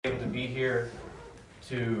be here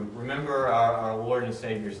to remember our Lord and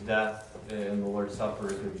Savior's death and the Lord's Supper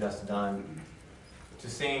as we've just done, to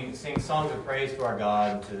sing songs of praise to our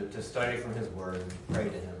God, to study from His Word and pray to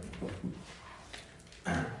Him.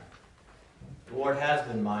 The Lord has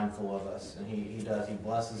been mindful of us, and He does. He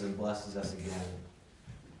blesses and blesses us again.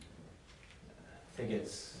 I think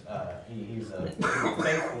He's a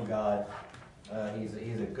faithful God. He's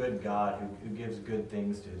a good God who gives good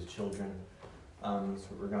things to His children. That's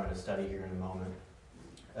what we're going to study here in a moment.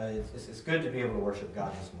 It's good to be able to worship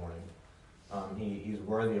God this morning. He's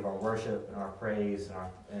worthy of our worship and our praise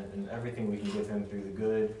and everything we can give Him through the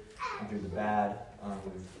good and through the bad.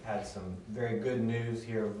 We've had some very good news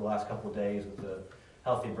here over the last couple of days with the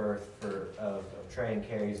healthy birth of Trey and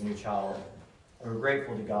Carrie's new child. We're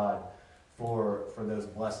grateful to God for those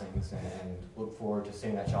blessings and look forward to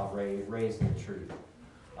seeing that child raised in the truth.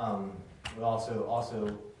 We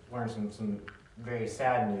also learned some very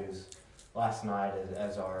sad news last night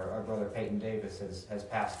as our brother Peyton Davis has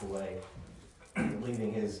passed away,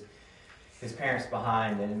 leaving his parents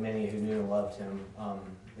behind and many who knew and loved him.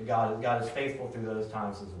 God is faithful through those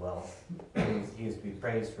times as well. He is to be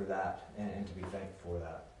praised for that and to be thankful for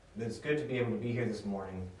that. But it's good to be able to be here this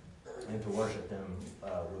morning and to worship Him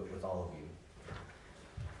with all of you.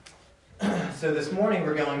 So this morning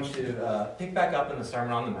we're going to pick back up in the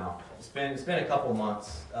Sermon on the Mount. It's been a couple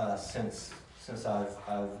months since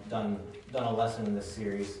I've done a lesson in this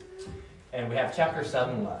series, and we have chapter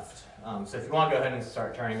 7 left. So if you want to go ahead and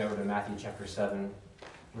start turning over to Matthew chapter 7,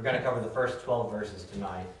 we're going to cover the first 12 verses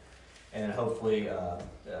tonight, and then hopefully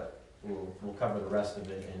we'll cover the rest of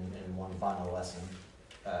it in one final lesson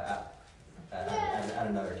at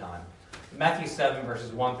another time. Matthew 7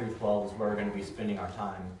 verses 1 through 12 is where we're going to be spending our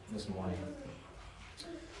time this morning.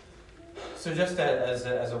 So just as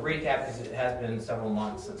a recap, because it has been several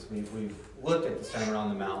months since we've looked at the Sermon on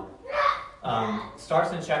the Mount,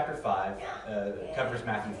 starts in chapter 5, it covers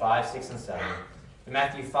Matthew 5, 6, and 7. In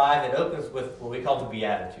Matthew 5, it opens with what we call the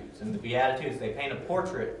Beatitudes. And the Beatitudes, they paint a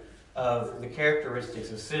portrait of the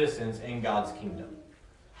characteristics of citizens in God's kingdom,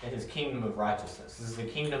 in His kingdom of righteousness. This is a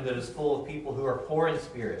kingdom that is full of people who are poor in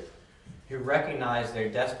spirit, who recognize their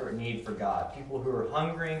desperate need for God, people who are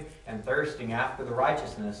hungering and thirsting after the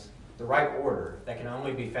righteousness, the right order that can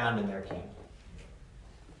only be found in their King.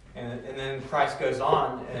 And then Christ goes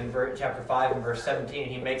on in chapter 5 and verse 17,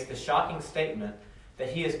 He makes the shocking statement that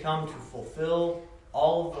He has come to fulfill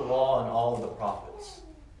all of the law and all of the prophets.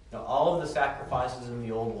 Now, all of the sacrifices in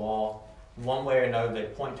the old law, in one way or another, they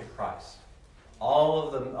point to Christ. All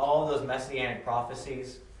of those messianic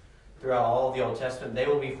prophecies throughout all of the Old Testament, they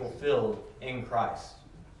will be fulfilled in Christ.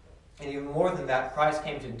 And even more than that, Christ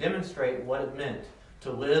came to demonstrate what it meant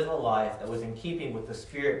to live a life that was in keeping with the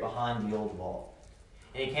spirit behind the old law.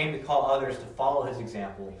 And He came to call others to follow His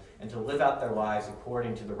example and to live out their lives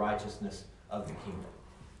according to the righteousness of the kingdom.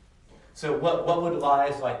 So what would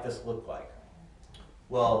lives like this look like?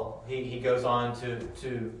 Well, he goes on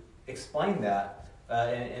to explain that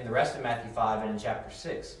in the rest of Matthew 5 and in chapter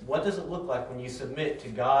 6. What does it look like when you submit to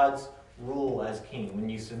God's rule as king, when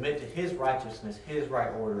you submit to His righteousness, His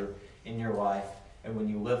right order in your life, and when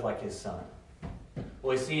you live like His Son?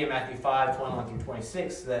 Well, we see in Matthew 5, 21 through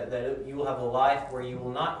 26 that you will have a life where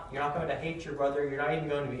you're not going to hate your brother, you're not even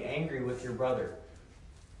going to be angry with your brother.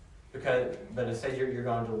 But instead you're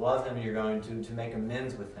going to love him and you're going to make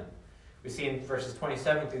amends with him. We see in verses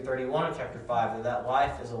 27 through 31 of chapter 5 that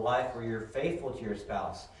life is a life where you're faithful to your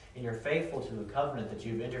spouse and you're faithful to the covenant that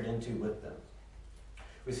you've entered into with them.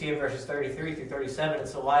 We see in verses 33 through 37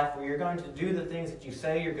 it's a life where you're going to do the things that you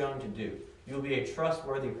say you're going to do. You'll be a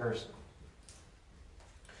trustworthy person.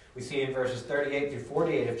 We see in verses 38 through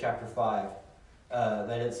 48 of chapter 5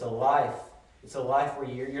 that it's a life where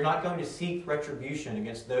you're not going to seek retribution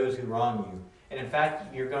against those who wrong you. And in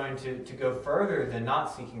fact, you're going to go further than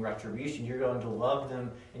not seeking retribution. You're going to love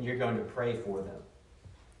them and you're going to pray for them.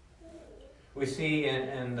 We see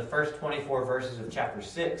in the first 24 verses of chapter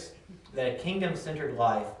 6 that a kingdom-centered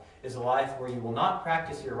life is a life where you will not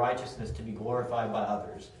practice your righteousness to be glorified by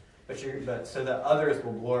others, but so that others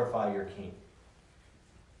will glorify your King.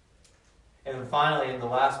 And then finally, in the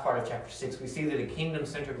last part of chapter 6, we see that a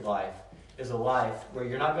kingdom-centered life is a life where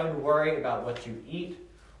you're not going to worry about what you eat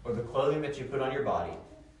or the clothing that you put on your body,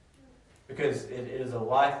 because it is a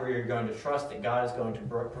life where you're going to trust that God is going to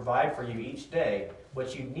provide for you each day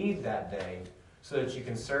what you need that day so that you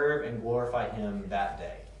can serve and glorify Him that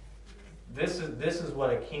day. This is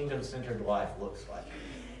what a kingdom-centered life looks like.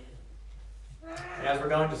 And as we're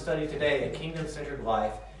going to study today, a kingdom-centered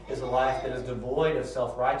life is a life that is devoid of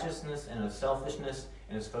self-righteousness and of selfishness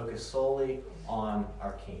and is focused solely on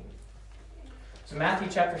our King. So Matthew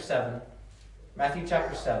chapter 7.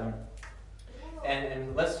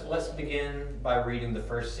 And let's begin by reading the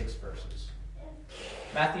first 6 verses.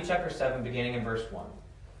 Matthew chapter 7, beginning in verse 1.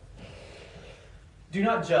 Do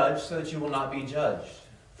not judge so that you will not be judged.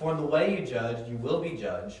 For in the way you judge, you will be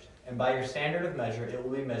judged, and by your standard of measure, it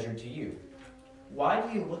will be measured to you. Why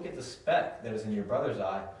do you look at the speck that is in your brother's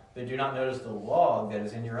eye, but do not notice the log that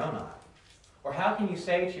is in your own eye? Or how can you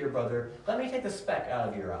say to your brother, let me take the speck out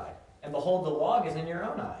of your eye, and behold, the log is in your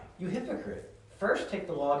own eye? You hypocrite! First take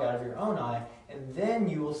the log out of your own eye, and then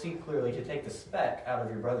you will see clearly to take the speck out of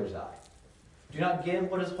your brother's eye. Do not give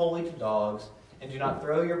what is holy to dogs, and do not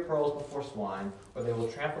throw your pearls before swine, or they will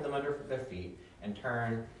trample them under their feet, and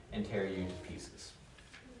turn and tear you to pieces.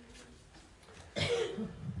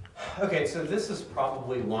 Okay, so this is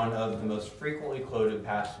probably one of the most frequently quoted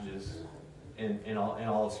passages in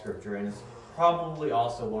all of Scripture, and it's probably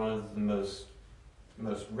also one of the most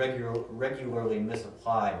regularly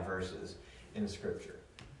misapplied verses in Scripture.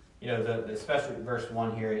 You know, especially verse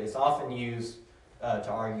 1 here, it's often used to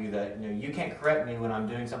argue that you can't correct me when I'm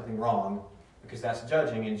doing something wrong because that's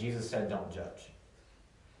judging, and Jesus said don't judge.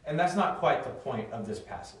 And that's not quite the point of this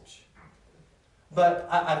passage. But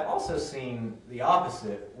I've also seen the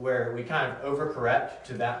opposite, where we kind of overcorrect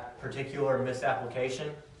to that particular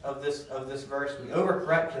misapplication of this verse. We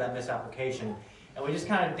overcorrect to that misapplication, and we just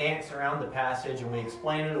kind of dance around the passage and we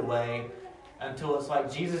explain it away until it's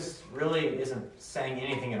like Jesus really isn't saying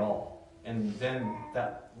anything at all. And then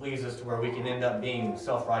that leads us to where we can end up being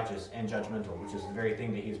self-righteous and judgmental, which is the very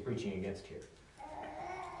thing that he is preaching against here.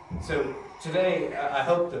 So today, I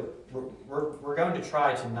hope that we're going to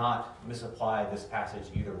try to not misapply this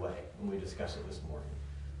passage either way when we discuss it this morning.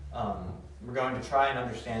 We're going to try and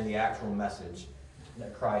understand the actual message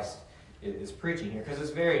that Christ is preaching here, because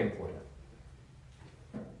it's very important.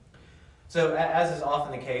 So as is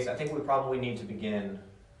often the case, I think we probably need to begin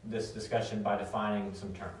this discussion by defining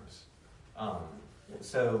some terms.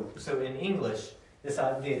 So in English,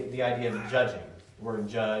 the idea of judging, the word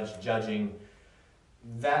judge, judging,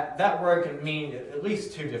 that word can mean at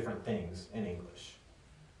least 2 different things in English.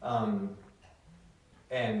 And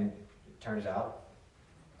it turns out,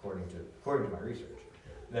 according to my research,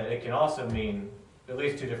 that it can also mean at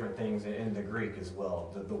least 2 different things in the Greek as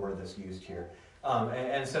well, the word that's used here.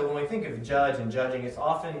 And so when we think of judge and judging, it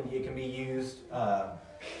can be used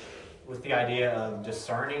with the idea of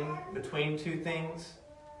discerning between 2 things,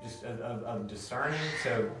 just of discerning.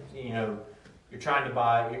 So, you're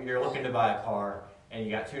looking to buy a car, and you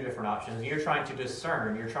got 2 different options, and you're trying to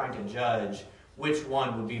discern, you're trying to judge which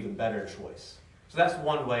one would be the better choice. So that's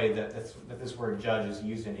one way that this word judge is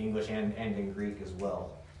used in English and in Greek as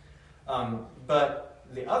well. But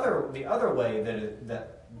the other way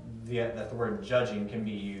that the word judging can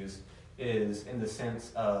be used is in the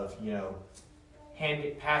sense of,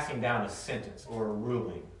 passing down a sentence or a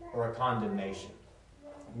ruling or a condemnation.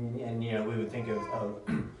 And, we would think of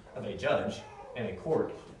a judge in a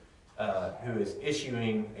court who is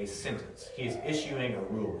issuing a sentence. He is issuing a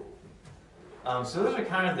ruling. So those are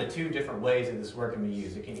kind of the 2 different ways that this word can be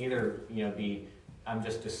used. It can either, be I'm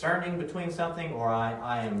just discerning between something, or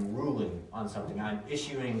I am ruling on something. I'm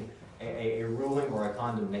issuing a ruling or a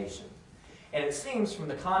condemnation. And it seems from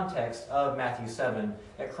the context of Matthew 7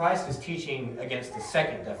 that Christ is teaching against the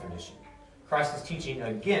second definition. Christ is teaching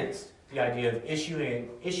against the idea of issuing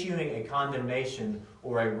a condemnation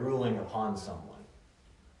or a ruling upon someone.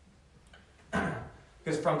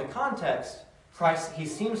 Because from the context, Christ, he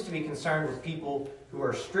seems to be concerned with people who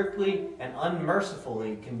are strictly and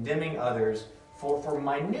unmercifully condemning others for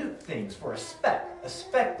minute things, for a speck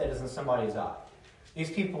that is in somebody's eye. These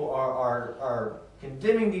people are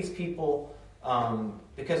condemning these people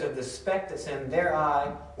because of the speck that's in their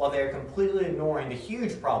eye, while they're completely ignoring the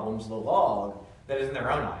huge problems, the log, that is in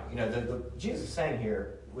their own eye. Jesus is saying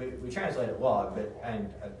here, we translate it log, I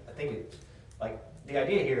think it's like, the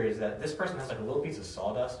idea here is that this person has like a little piece of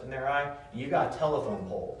sawdust in their eye, and you've got a telephone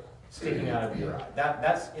pole sticking out of your eye.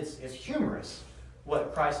 It's humorous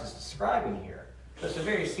what Christ is describing here, but it's a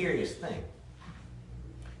very serious thing.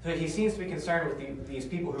 So he seems to be concerned with these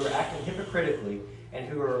people who are acting hypocritically and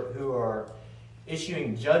who are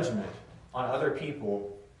issuing judgment on other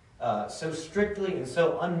people so strictly and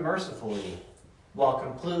so unmercifully, while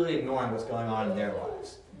completely ignoring what's going on in their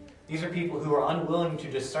lives. These are people who are unwilling to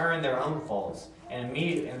discern their own faults, and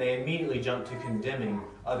they immediately jump to condemning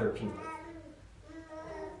other people.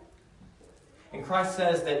 And Christ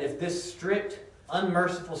says that if this strict,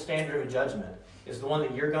 unmerciful standard of judgment is the one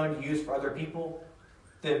that you're going to use for other people,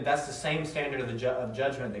 then that's the same standard of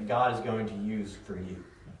judgment that God is going to use for you.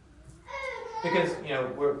 Because,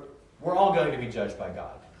 we're all going to be judged by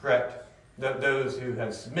God, correct? Those who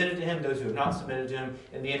have submitted to him, those who have not submitted to him,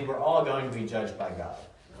 in the end, we're all going to be judged by God.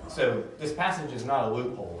 So this passage is not a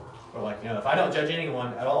loophole. Or like, if I don't judge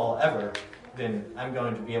anyone at all, ever, then I'm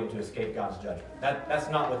going to be able to escape God's judgment. That's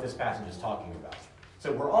not what this passage is talking about.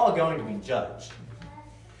 So we're all going to be judged.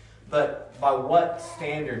 But by what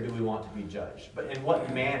standard do we want to be judged? But in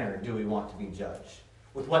what manner do we want to be judged?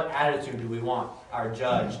 With what attitude do we want our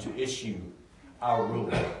judge to issue our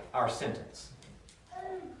ruling, our sentence?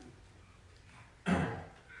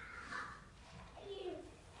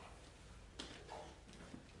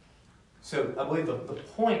 So I believe the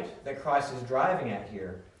point that Christ is driving at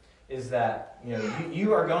here is that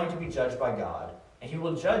you are going to be judged by God, and He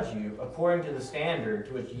will judge you according to the standard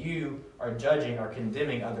to which you are judging or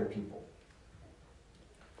condemning other people.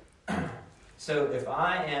 So if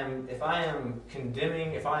I am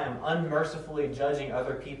condemning, if I am unmercifully judging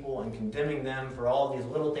other people and condemning them for all these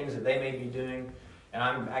little things that they may be doing, and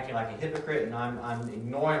I'm acting like a hypocrite and I'm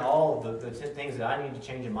ignoring all of the things that I need to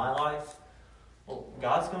change in my life, well,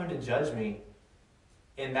 God's going to judge me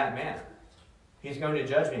in that manner. He's going to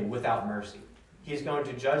judge me without mercy. He's going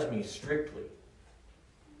to judge me strictly.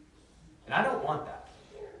 And I don't want that.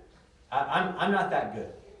 I'm not that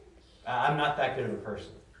good. I'm not that good of a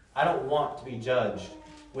person. I don't want to be judged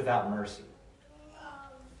without mercy.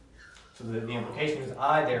 So the implication is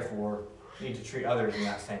I, therefore, need to treat others in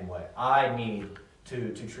that same way. I need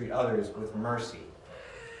to treat others with mercy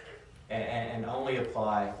and only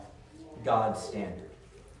apply God's standard.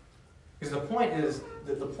 Because the point is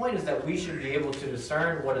that we should be able to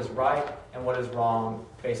discern what is right and what is wrong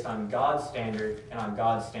based on God's standard and on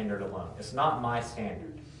God's standard alone. It's not my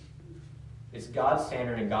standard. It's God's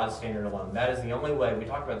standard and God's standard alone. That is the only way. We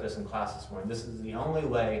talked about this in class this morning. This is the only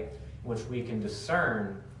way in which we can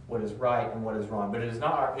discern what is right and what is wrong. But it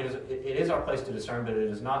is our place to discern, but it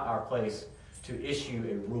is not our place to issue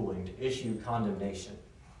a ruling, to issue condemnation.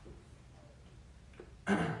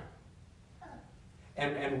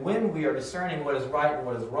 And when we are discerning what is right and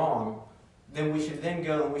what is wrong, then we should then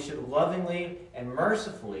go and we should lovingly and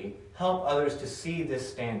mercifully help others to see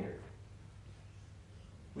this standard.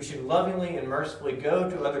 We should lovingly and mercifully go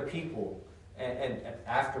to other people and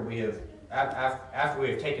after we have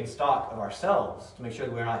taken stock of ourselves to make sure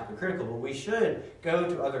that we're not hypocritical, but we should go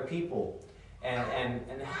to other people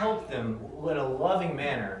and help them in a loving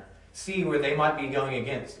manner see where they might be going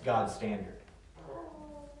against God's standard.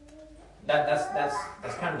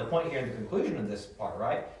 That's kind of the point here in the conclusion of this part,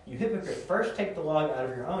 right? You hypocrite, first take the log out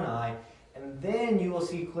of your own eye, and then you will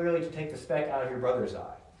see clearly to take the speck out of your brother's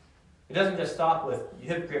eye. It doesn't just stop with, you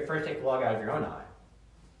hypocrite, first take the log out of your own eye.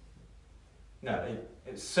 No,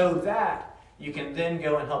 it's so that you can then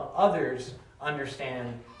go and help others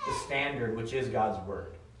understand the standard, which is God's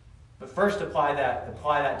Word. But first apply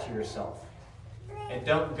that to yourself. And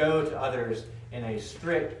don't go to others in a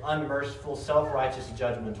strict, unmerciful, self-righteous,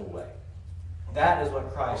 judgmental way. That is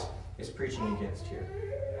what Christ is preaching against here.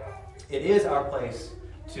 It is our place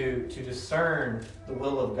to discern the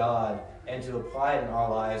will of God and to apply it in our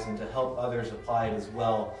lives and to help others apply it as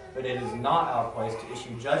well. But it is not our place to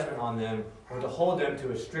issue judgment on them or to hold them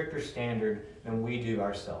to a stricter standard than we do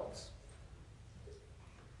ourselves.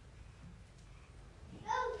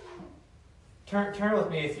 Turn with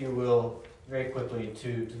me, if you will, very quickly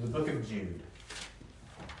to the book of Jude.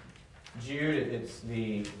 Jude, it's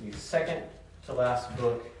the second to last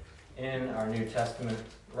book in our New Testament,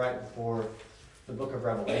 right before the book of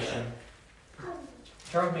Revelation.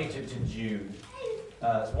 Turn with me to Jude.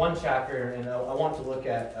 It's one chapter, and I want to look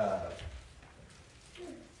at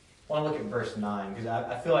verse 9, because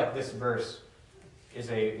I feel like this verse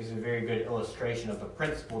is a very good illustration of the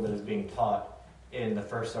principle that is being taught in the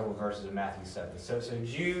first several verses of Matthew 7. So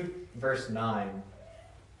Jude, verse 9.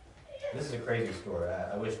 This is a crazy story.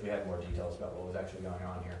 I wish we had more details about what was actually going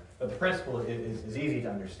on here. But the principle is easy to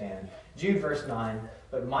understand. Jude, verse 9.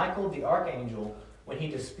 But Michael the archangel, when he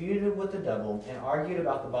disputed with the devil and argued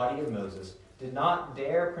about the body of Moses, did not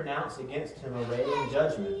dare pronounce against him a railing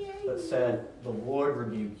judgment, but said, "The Lord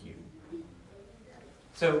rebuke you."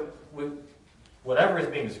 So, whatever is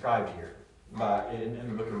being described here in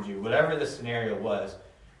the book of Jude, whatever the scenario was,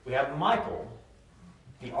 we have Michael,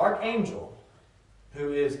 the archangel,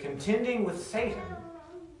 who is contending with Satan,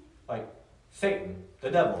 like Satan, the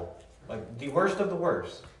devil, like the worst of the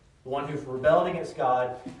worst, the one who rebelled against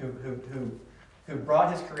God, who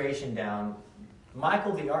brought his creation down.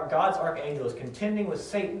 Michael, God's archangel, is contending with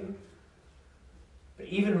Satan, but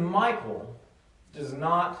even Michael does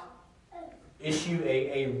not issue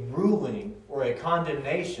a ruling or a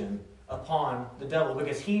condemnation upon the devil,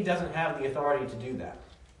 because he doesn't have the authority to do that.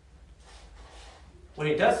 What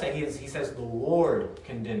he does say, he says, "The Lord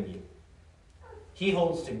condemn you." he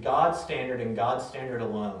holds to God's standard and God's standard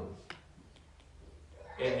alone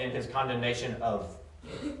in his condemnation of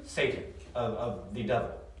Satan, of the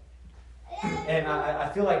devil. And I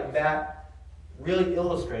feel like that really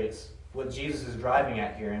illustrates what Jesus is driving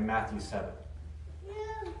at here in Matthew 7.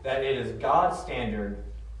 That it is God's standard,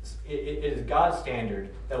 it is God's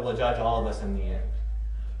standard that will judge all of us in the end.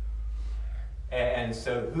 And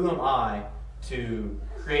so who am I to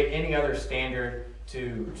create any other standard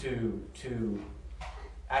to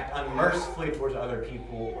act unmercifully towards other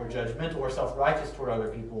people or judgmental or self-righteous toward other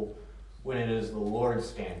people when it is the Lord's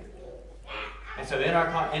standard? And so in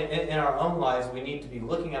our own lives, we need to be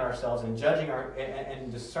looking at ourselves and judging and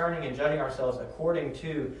discerning and judging ourselves according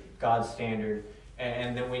to God's standard.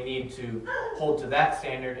 And then we need to hold to that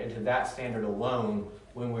standard and to that standard alone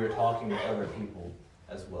when we're talking with other people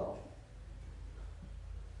as well.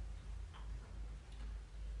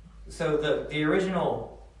 So the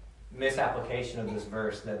original misapplication of this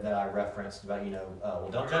verse that I referenced about, well,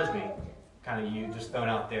 don't judge me, kind of you just thrown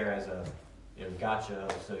out there as a gotcha,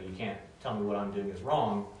 so you can't tell me what I'm doing is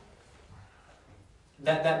wrong.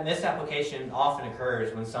 That misapplication often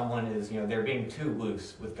occurs when someone is, they're being too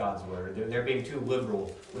loose with God's word. They're being too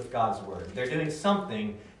liberal with God's word. They're doing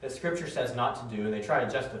something that Scripture says not to do, and they try to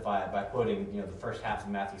justify it by quoting, the first half of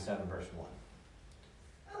Matthew 7, verse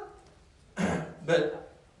 1. But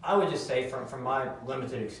I would just say from my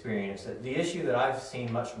limited experience that the issue that I've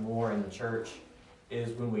seen much more in the church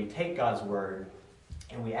is when we take God's word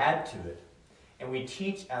and we add to it, and we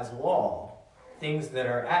teach as law things that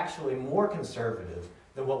are actually more conservative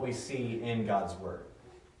than what we see in God's word.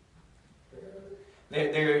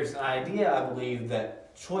 There's an idea, I believe,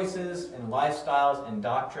 that choices and lifestyles and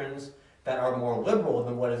doctrines that are more liberal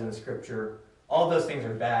than what is in Scripture, all those things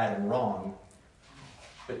are bad and wrong.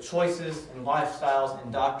 But choices and lifestyles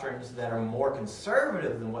and doctrines that are more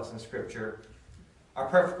conservative than what's in Scripture are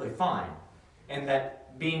perfectly fine. And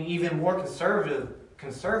that being even more conservative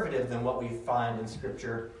than what we find in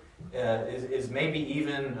Scripture is maybe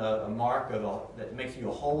even a mark that makes you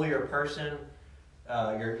a holier person.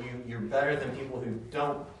 You're better than people who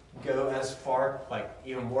don't go as far, like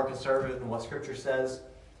even more conservative than what Scripture says.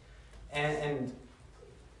 And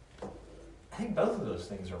I think both of those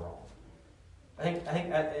things are wrong. I think,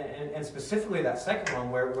 and specifically that second one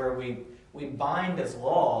where we bind as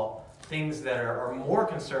law things that are more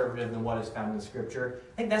conservative than what is found in Scripture.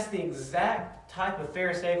 I think that's the exact type of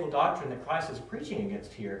Pharisaical doctrine that Christ is preaching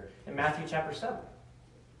against here in Matthew chapter 7.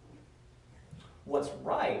 What's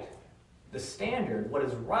right, the standard, what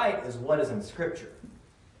is right is what is in Scripture.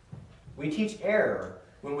 We teach error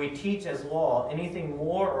when we teach as law anything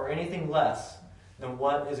more or anything less than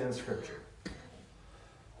what is in Scripture.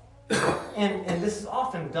 And this is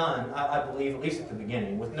often done, I believe, at least at the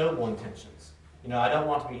beginning, with noble intentions. I don't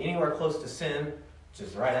want to be anywhere close to sin, which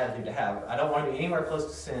is the right attitude to have. I don't want to be anywhere close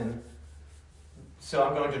to sin, so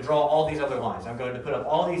I'm going to draw all these other lines. I'm going to put up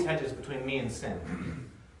all these hedges between me and sin.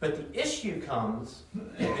 But the issue comes,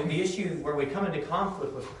 and the issue where we come into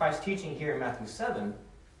conflict with Christ's teaching here in Matthew 7,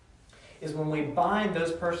 is when we bind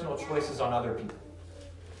those personal choices on other people.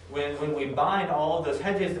 When we bind all of those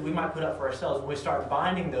hedges that we might put up for ourselves, when we start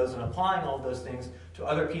binding those and applying all of those things to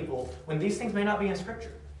other people, when these things may not be in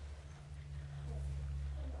Scripture.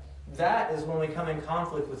 That is when we come in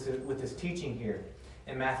conflict with this teaching here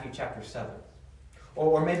in Matthew chapter 7.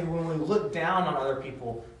 Or maybe when we look down on other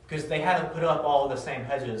people because they haven't put up all of the same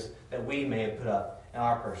hedges that we may have put up in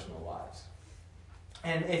our personal lives.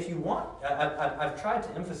 And if you want, I've tried to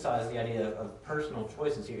emphasize the idea of personal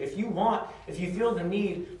choices here. If you feel the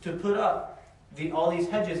need to put up all these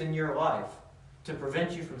hedges in your life to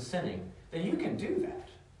prevent you from sinning, then you can do that.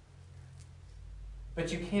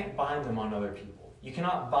 But you can't bind them on other people. You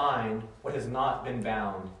cannot bind what has not been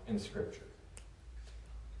bound in Scripture.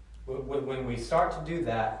 When we start to do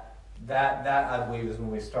that I believe is when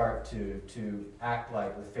we start to act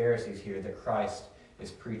like the Pharisees here that Christ is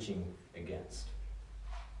preaching against.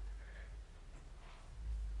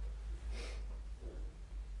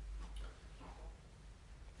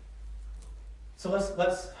 So let's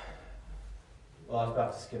well, I was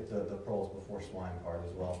about to skip the pearls before swine part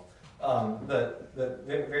as well. But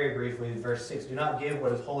very briefly, verse 6, do not give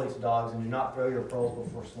what is holy to dogs, and do not throw your pearls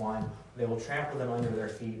before swine. They will trample them under their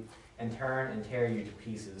feet and turn and tear you to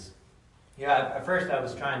pieces. At first I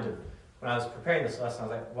was trying to, when I was preparing this lesson, I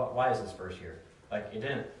was like, why is this verse here? Like, it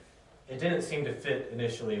didn't seem to fit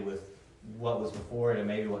initially with what was before it and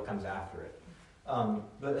maybe what comes after it.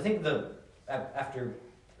 But I think after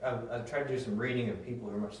I tried to do some reading of people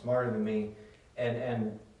who are much smarter than me,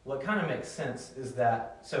 and what kind of makes sense is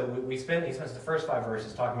that, so he spends the first 5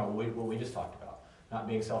 verses talking about what we just talked about. Not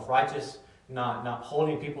being self-righteous, not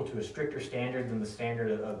holding people to a stricter standard than the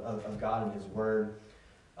standard of God and His Word,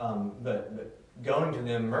 but going to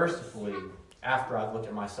them mercifully after I've looked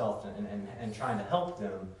at myself and trying to help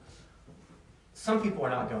them. Some people are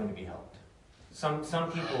not going to be helped.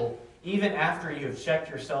 Some people, even after you have checked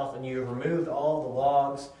yourself and you have removed all the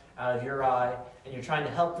logs out of your eye, and you're trying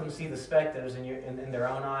to help them see the speck that is in their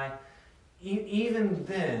own eye, even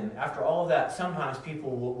then, after all of that, sometimes people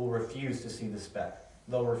will refuse to see the speck.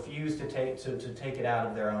 They'll refuse to take it out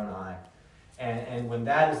of their own eye. And when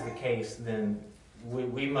that is the case, then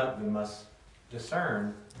we must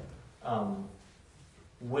discern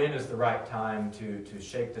when is the right time to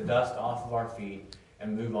shake the dust off of our feet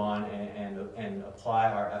and move on and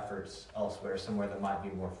apply our efforts elsewhere, somewhere that might be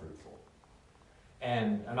more fruitful.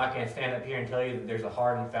 And I'm not going to stand up here and tell you that there's a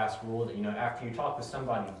hard and fast rule that, after you talk with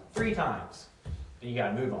somebody 3 times, then you got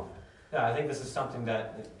to move on. No, I think this is something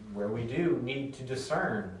where we do need to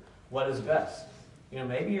discern what is best.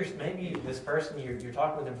 Maybe this person, you're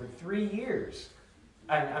talking with them for 3 years.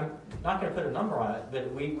 I'm not going to put a number on it,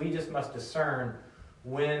 but we just must discern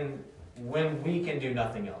when we can do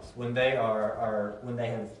nothing else, when they when they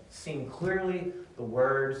have seen clearly the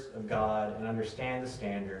words of God and understand the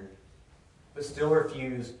standard, but still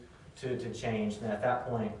refuse to change. Then at that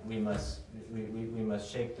point, we must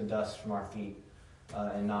shake the dust from our feet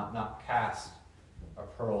and not cast our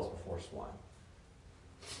pearls before swine.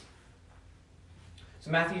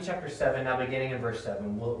 So Matthew chapter 7, now beginning in verse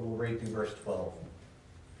 7, we'll read through verse 12.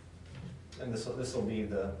 And this will be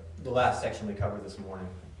the last section we cover this morning.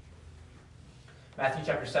 Matthew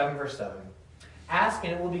chapter 7, verse 7. Ask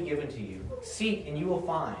and it will be given to you. Seek and you will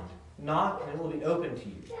find. Knock and it will be opened to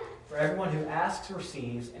you. For everyone who asks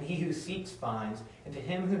receives, and he who seeks finds, and to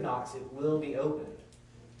him who knocks it will be opened.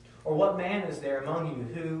 Or what man is there among you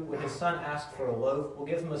who, when his son asks for a loaf, will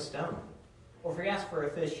give him a stone? Or if he asks for a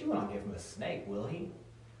fish, you will not give him a snake, will he?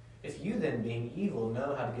 If you then, being evil,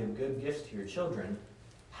 know how to give good gifts to your children,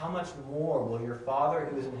 how much more will your Father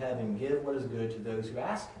who is in heaven give what is good to those who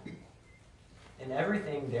ask him? In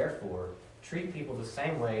everything, therefore, treat people the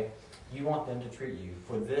same way you want them to treat you,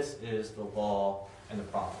 for this is the law and the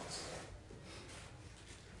prophets.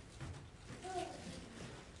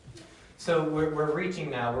 So we're reaching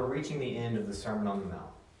the end of the Sermon on the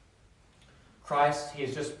Mount. Christ, he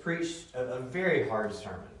has just preached a very hard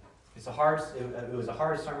sermon. It was a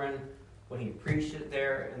hard sermon when he preached it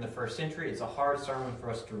there in the first century. It's a hard sermon for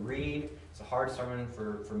us to read. It's a hard sermon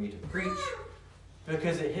for me to preach,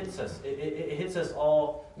 because it hits us. It hits us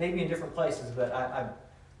all, maybe in different places, but I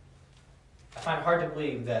find it hard to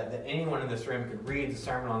believe that anyone in this room could read the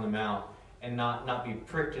Sermon on the Mount and not be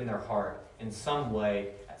pricked in their heart in some way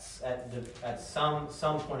at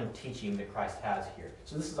some point of teaching that Christ has here.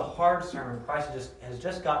 So this is a hard sermon. Christ has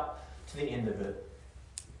just got to the end of it.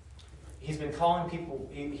 He's been calling people.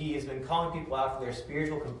 He has been calling people out for their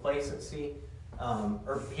spiritual complacency.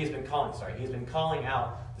 He's been calling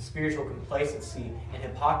out the spiritual complacency and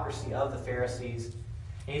hypocrisy of the Pharisees.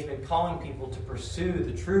 And he's been calling people to pursue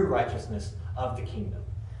the true righteousness of the kingdom.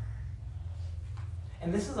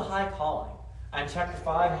 And this is a high calling. In chapter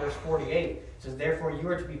 5, verse 48, it says, "Therefore you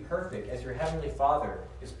are to be perfect as your heavenly Father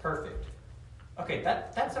is perfect." Okay,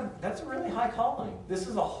 that's a really high calling. This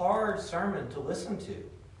is a hard sermon to listen to.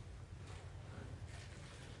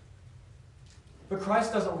 But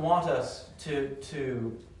Christ doesn't want us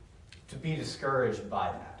to be discouraged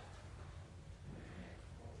by that.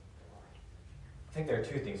 I think there are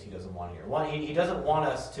 2 things he doesn't want here. One, he doesn't want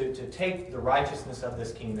us to take the righteousness of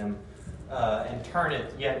this kingdom and turn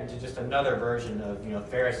it yet into just another version of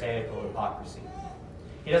Pharisaical hypocrisy.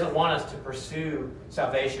 He doesn't want us to pursue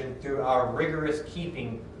salvation through our rigorous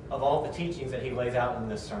keeping of all the teachings that he lays out in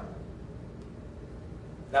this sermon.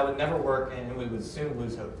 That would never work, and we would soon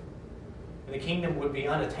lose hope. And the kingdom would be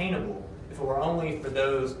unattainable if it were only for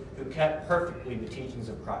those who kept perfectly the teachings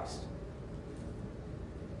of Christ.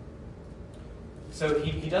 So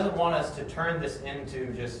he doesn't want us to turn this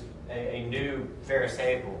into just a new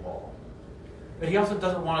Pharisaical law. But he also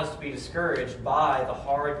doesn't want us to be discouraged by the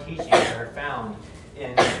hard teachings that are found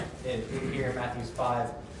in here in Matthew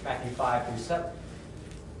 5 through 7.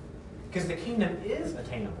 Because the kingdom is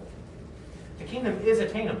attainable. The kingdom is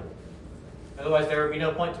attainable. Otherwise, there would be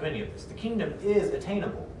no point to any of this. The kingdom is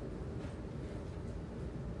attainable.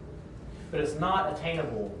 But it's not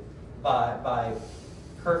attainable by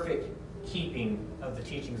perfect keeping of the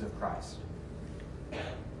teachings of Christ.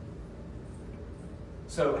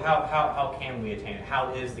 So how can we attain it?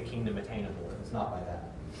 How is the kingdom attainable if it's not by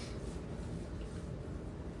that?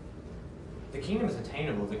 The kingdom is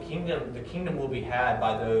attainable. The kingdom will be had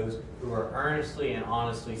by those who are earnestly and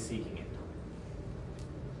honestly seeking it.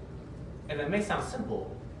 And it may sound simple,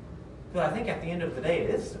 but I think at the end of the day, it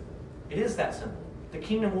is simple. It is that simple. The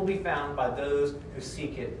kingdom will be found by those who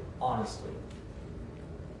seek it honestly.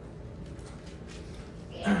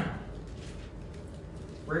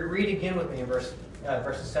 Read again with me in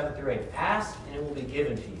verses 7 through 8. Ask, and it will be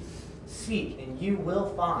given to you. Seek, and you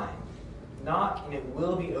will find. Knock, and it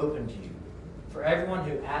will be opened to you. For everyone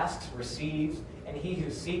who asks receives, and he who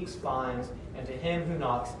seeks finds, and to him who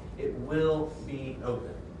knocks it will be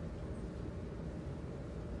open.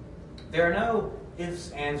 There are no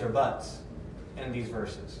ifs, ands, or buts in these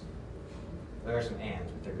verses. There are some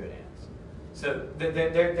ands, but they're good ands. So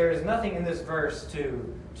there is nothing in this verse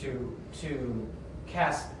to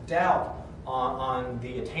cast doubt on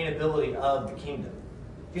the attainability of the kingdom.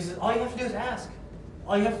 He says, all you have to do is ask.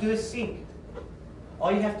 All you have to do is seek.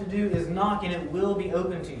 All you have to do is knock, and it will be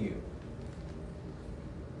open to you.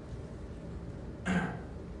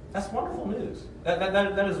 That's wonderful news.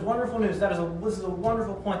 That is wonderful news. This is a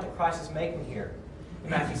wonderful point that Christ is making here in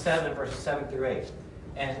Matthew 7, verses 7 through 8.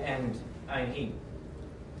 And I mean,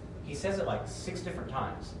 he says it like 6 different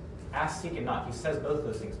times. Ask, seek, and knock. He says both of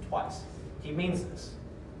those things twice. He means this.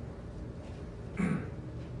 And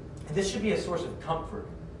this should be a source of comfort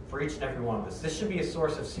for each and every one of us. This should be a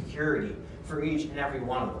source of security for each and every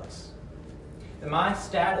one of us. And my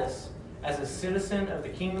status as a citizen of the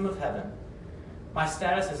kingdom of heaven, my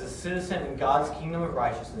status as a citizen in God's kingdom of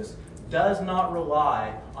righteousness, does not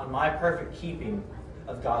rely on my perfect keeping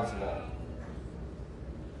of God's law.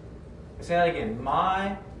 I say that again.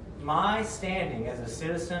 My standing as a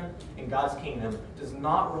citizen in God's kingdom does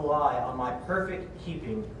not rely on my perfect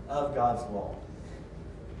keeping of God's law.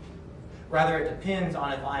 Rather, it depends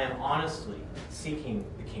on if I am honestly seeking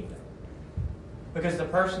the kingdom. Because the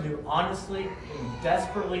person who honestly and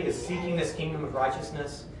desperately is seeking this kingdom of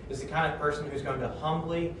righteousness is the kind of person who's going to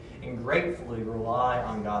humbly and gratefully rely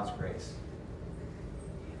on God's grace.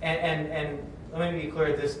 And let me be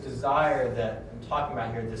clear, this desire that I'm talking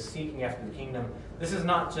about here, this seeking after the kingdom, this is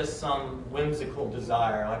not just some whimsical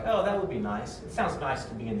desire, like, oh, that would be nice. It sounds nice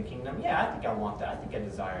to be in the kingdom. Yeah, I think I want that. I think I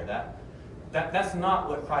desire that. That's not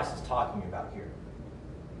what Christ is talking about here.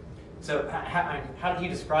 So how did he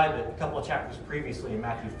describe it a couple of chapters previously in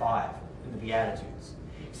Matthew 5 in the Beatitudes?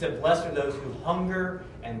 He said, blessed are those who hunger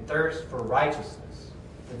and thirst for righteousness,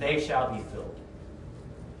 for they shall be filled.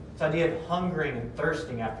 This idea of hungering and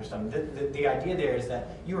thirsting after something, the idea there is that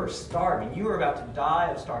you are starving. You are about to die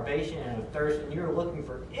of starvation and of thirst, and you are looking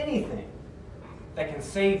for anything that can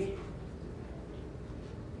save you.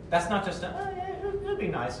 That's not just it would be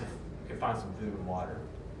nice if you could find some food and water.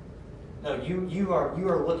 No, you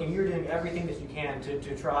are looking, you're doing everything that you can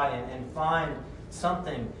to try and find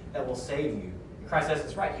something that will save you. And Christ says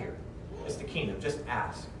it's right here. It's the kingdom. Just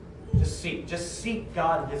ask. Just seek. Just seek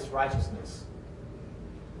God and His righteousness.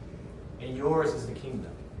 And yours is the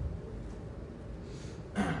kingdom.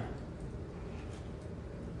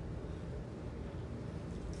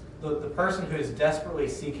 The person who is desperately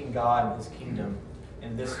seeking God and His kingdom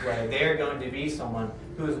in this way, they are going to be someone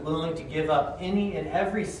who is willing to give up any and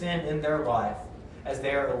every sin in their life as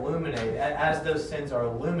they are illuminated, as those sins are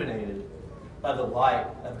illuminated by the light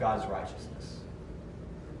of God's righteousness.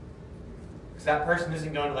 Because that person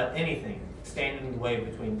isn't going to let anything stand in the way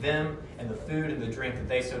between them and the food and the drink that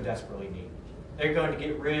they so desperately need. They're going to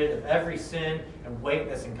get rid of every sin and weight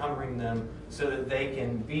that's encumbering them so that they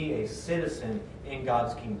can be a citizen in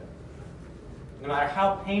God's kingdom. No matter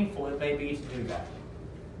how painful it may be to do that,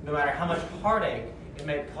 no matter how much heartache it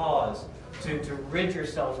may cause to rid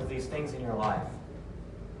yourselves of these things in your life,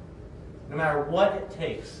 no matter what it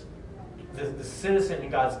takes, the citizen in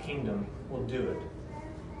God's kingdom will do it.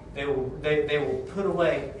 They will put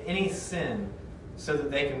away any sin so that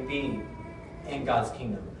they can be in God's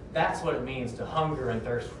kingdom. That's what it means to hunger and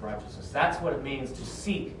thirst for righteousness. That's what it means to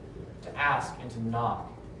seek, to ask, and to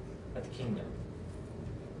knock at the kingdom.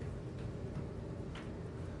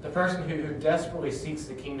 The person who desperately seeks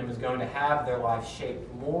the kingdom is going to have their life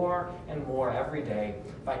shaped more and more every day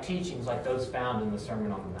by teachings like those found in the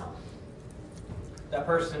Sermon on the Mount. That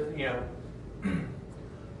person,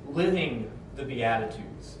 living the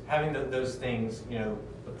Beatitudes, having those things,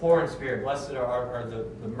 the poor in spirit, blessed are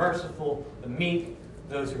the merciful, the meek,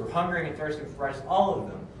 those who are hungering and thirsting for righteousness, all of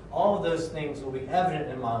them. All of those things will be evident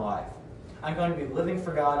in my life. I'm going to be living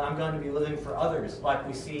for God. I'm going to be living for others, like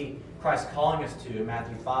we see Christ calling us to in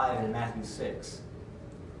Matthew 5 and Matthew 6.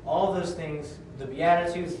 All of those things, the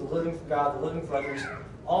Beatitudes, the living for God, the living for others,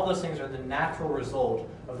 all those things are the natural result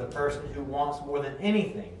of the person who wants more than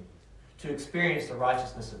anything to experience the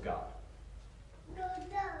righteousness of God.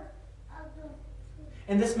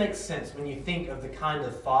 And this makes sense when you think of the kind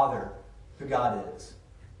of Father who God is.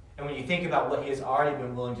 And when you think about what he has already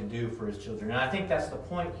been willing to do for his children, and I think that's the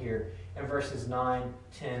point here in verses 9,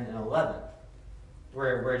 10, and 11,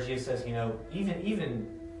 where Jesus says,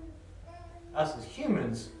 even us as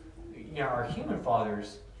humans, our human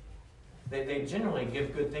fathers, they generally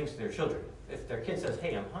give good things to their children. If their kid says,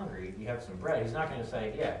 hey, I'm hungry, you have some bread, he's not going to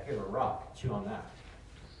say, yeah, here's a rock, chew on that.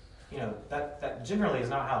 That generally is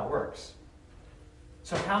not how it works.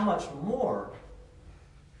 So how much more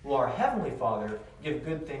will our Heavenly Father give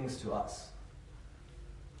good things to us?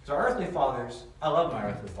 So our earthly fathers, I love my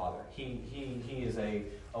earthly father. He is a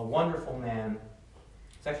wonderful man.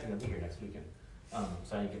 He's actually going to be here next weekend,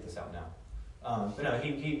 so I need to get this out now. But no,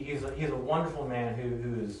 he's a wonderful man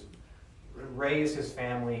who has raised his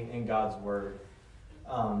family in God's Word.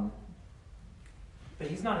 But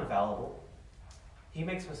he's not infallible. He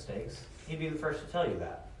makes mistakes. He'd be the first to tell you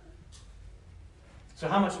that. So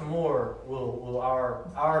how much more will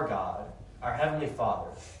our God, our Heavenly Father,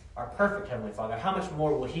 our perfect Heavenly Father, how much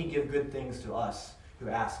more will he give good things to us who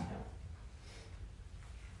ask him?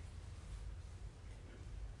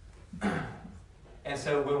 And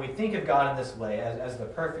so when we think of God in this way, as the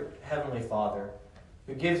perfect Heavenly Father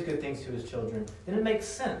who gives good things to his children, then it makes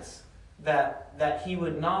sense that he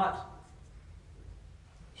would not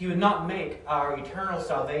make our eternal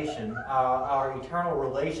salvation, our eternal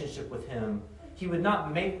relationship with him, he would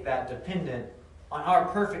not make that dependent on our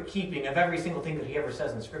perfect keeping of every single thing that he ever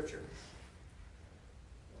says in Scripture.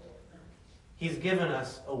 He's given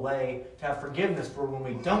us a way to have forgiveness for when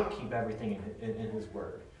we don't keep everything in his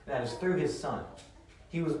Word. And that is through his Son.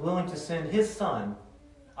 He was willing to send his Son,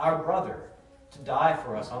 our brother, to die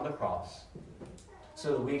for us on the cross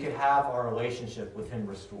so that we could have our relationship with him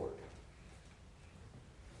restored.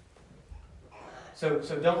 So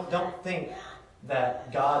don't think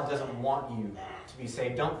that God doesn't want you to be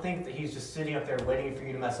saved. Don't think that he's just sitting up there waiting for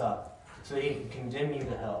you to mess up so that he can condemn you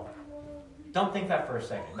to hell. Don't think that for a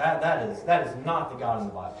second. That is not the God in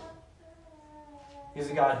the Bible. He's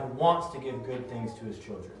a God who wants to give good things to his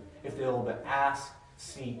children if they will but ask,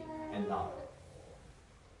 seek, and knock.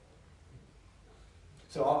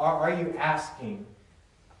 So are you asking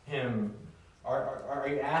him? Are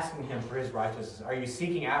you asking him for his righteousness? Are you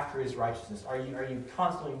seeking after his righteousness? Are you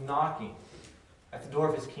constantly knocking at the door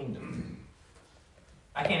of his kingdom?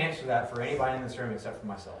 I can't answer that for anybody in this room except for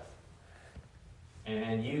myself.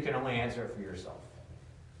 And you can only answer it for yourself.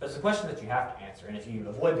 But it's a question that you have to answer. And if you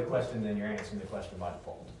avoid the question, then you're answering the question by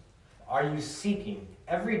default. Are you seeking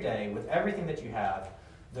every day, with everything that you have,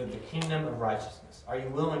 the kingdom of righteousness? Are you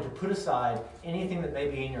willing to put aside anything that may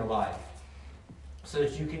be in your life so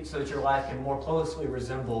that your life can more closely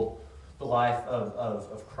resemble the life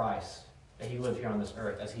of Christ, that he lived here on this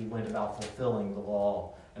earth as he went about fulfilling the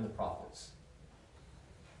law and the prophets?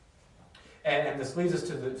 And this leads us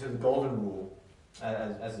to the golden rule,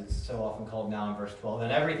 as it's so often called now in verse 12.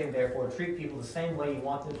 And everything, therefore, treat people the same way you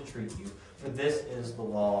want them to treat you, for this is the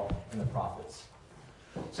law and the prophets.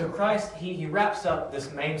 So Christ, he wraps up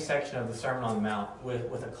this main section of the Sermon on the Mount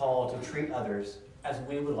with a call to treat others as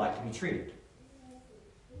we would like to be treated.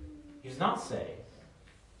 He does not say,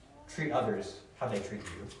 treat others how they treat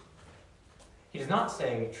you. He does not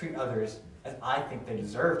say, treat others as I think they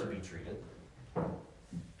deserve to be treated.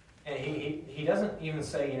 And he doesn't even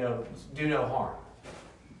say, do no harm.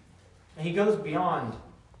 And he goes beyond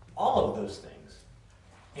all of those things.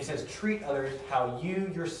 He says, treat others how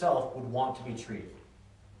you yourself would want to be treated.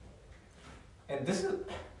 And this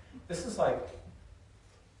is like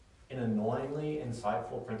an annoyingly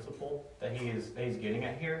insightful principle that he's getting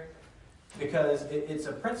at here, because it's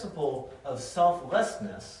a principle of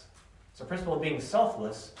selflessness. It's a principle of being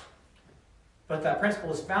selfless, but that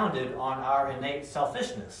principle is founded on our innate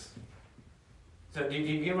selfishness. So do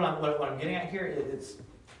you get what I'm getting at here? It's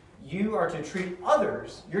you are to treat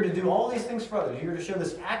others. You're to do all these things for others. You're to show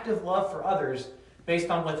this active love for others based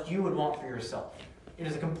on what you would want for yourself. It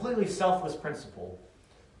is a completely selfless principle,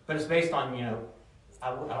 but it's based on, I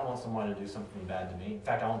don't want someone to do something bad to me. In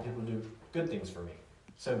fact, I want people to do good things for me.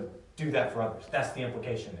 So do that for others. That's the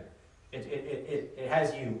implication there. It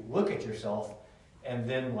has you look at yourself and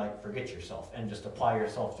then forget yourself and just apply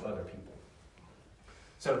yourself to other people.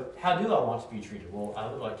 So how do I want to be treated? Well,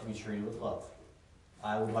 I would like to be treated with love.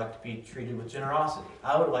 I would like to be treated with generosity.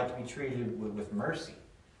 I would like to be treated with mercy.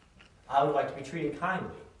 I would like to be treated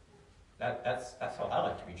kindly. That's how I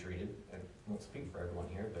like to be treated. I won't speak for everyone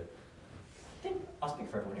here, but I'll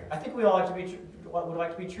speak for everyone here. I think we all would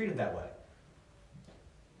like to be treated that way.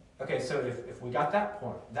 Okay, so if we got that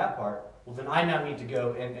part, well then I now need to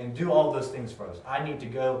go and do all those things for us. I need to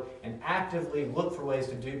go and actively look for ways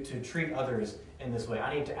to treat others in this way.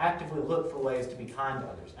 I need to actively look for ways to be kind to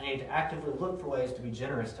others. I need to actively look for ways to be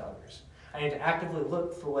generous to others. I need to actively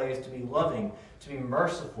look for ways to be loving, to be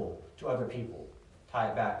merciful to other people. Tie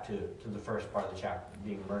it back to the first part of the chapter,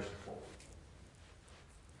 being merciful.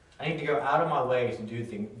 I need to go out of my way to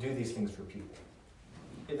do these things for people.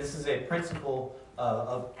 This is a principle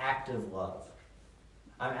of active love.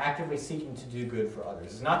 I'm actively seeking to do good for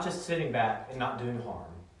others. It's not just sitting back and not doing harm,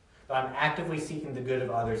 but I'm actively seeking the good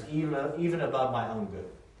of others, even above my own good.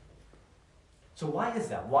 So why is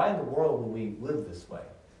that? Why in the world will we live this way?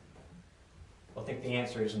 Well, I think the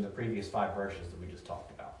answer is in the previous 5 verses that we just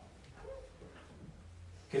talked about.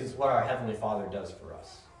 Because it's what our Heavenly Father does for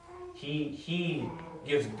us. He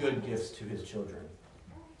gives good gifts to His children.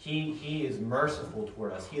 He is merciful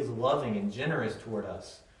toward us. He is loving and generous toward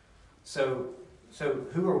us. So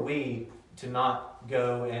who are we to not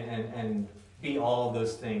go and be all of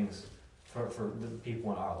those things for the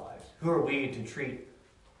people in our lives? Who are we to treat,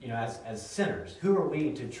 as sinners? Who are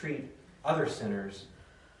we to treat other sinners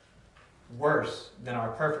worse than our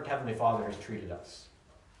perfect Heavenly Father has treated us?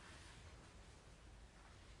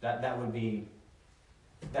 That would be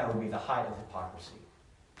the height of hypocrisy.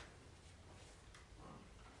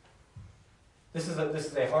 This is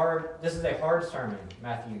a hard sermon,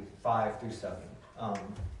 Matthew 5 through 7.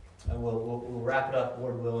 And we'll wrap it up,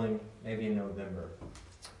 Lord willing, maybe in November.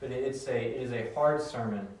 But it is a hard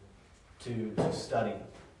sermon to study.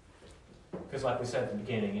 Because like we said at the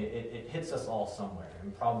beginning, it hits us all somewhere,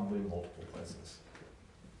 and probably multiple places.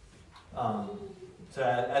 So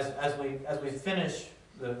as we finish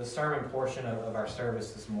the sermon portion of our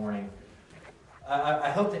service this morning, I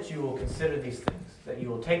hope that you will consider these things, that you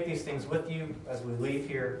will take these things with you as we leave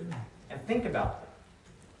here, and think about them.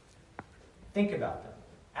 Think about them.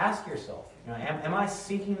 Ask yourself, am I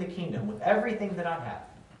seeking the kingdom with everything that I have?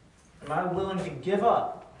 Am I willing to give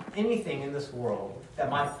up anything in this world that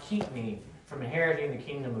might keep me from inheriting the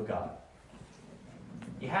kingdom of God?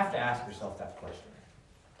 You have to ask yourself that question.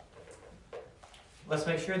 Let's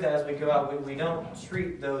make sure that as we go out, we don't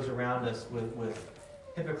treat those around us with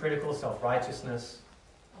hypocritical self-righteousness,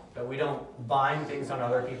 that we don't bind things on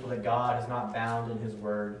other people that God has not bound in His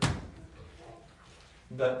Word.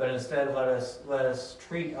 But instead, let us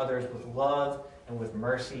treat others with love and with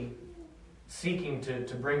mercy, seeking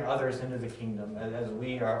to bring others into the kingdom, as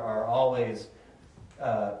we are always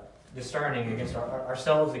discerning against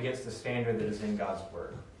ourselves against the standard that is in God's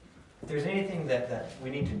Word. If there's anything that we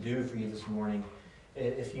need to do for you this morning,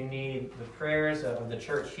 if you need the prayers of the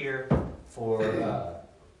church here for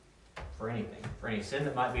anything, for any sin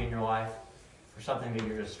that might be in your life, for something that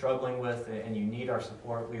you're just struggling with and you need our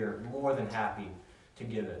support, we are more than happy to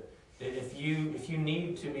give it. If you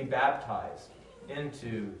need to be baptized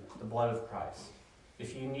into the blood of Christ,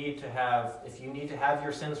 if you need to have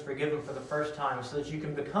your sins forgiven for the first time so that you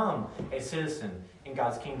can become a citizen in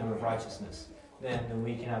God's kingdom of righteousness, then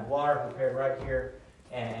we can have water prepared right here,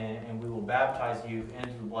 and we will baptize you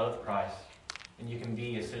into the blood of Christ, and you can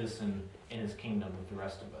be a citizen in His kingdom with the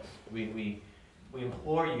rest of us. We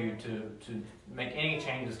implore you to make any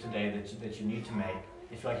changes today that you need to make.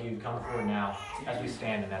 If you feel like you can come forward now as we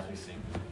stand and as we sing.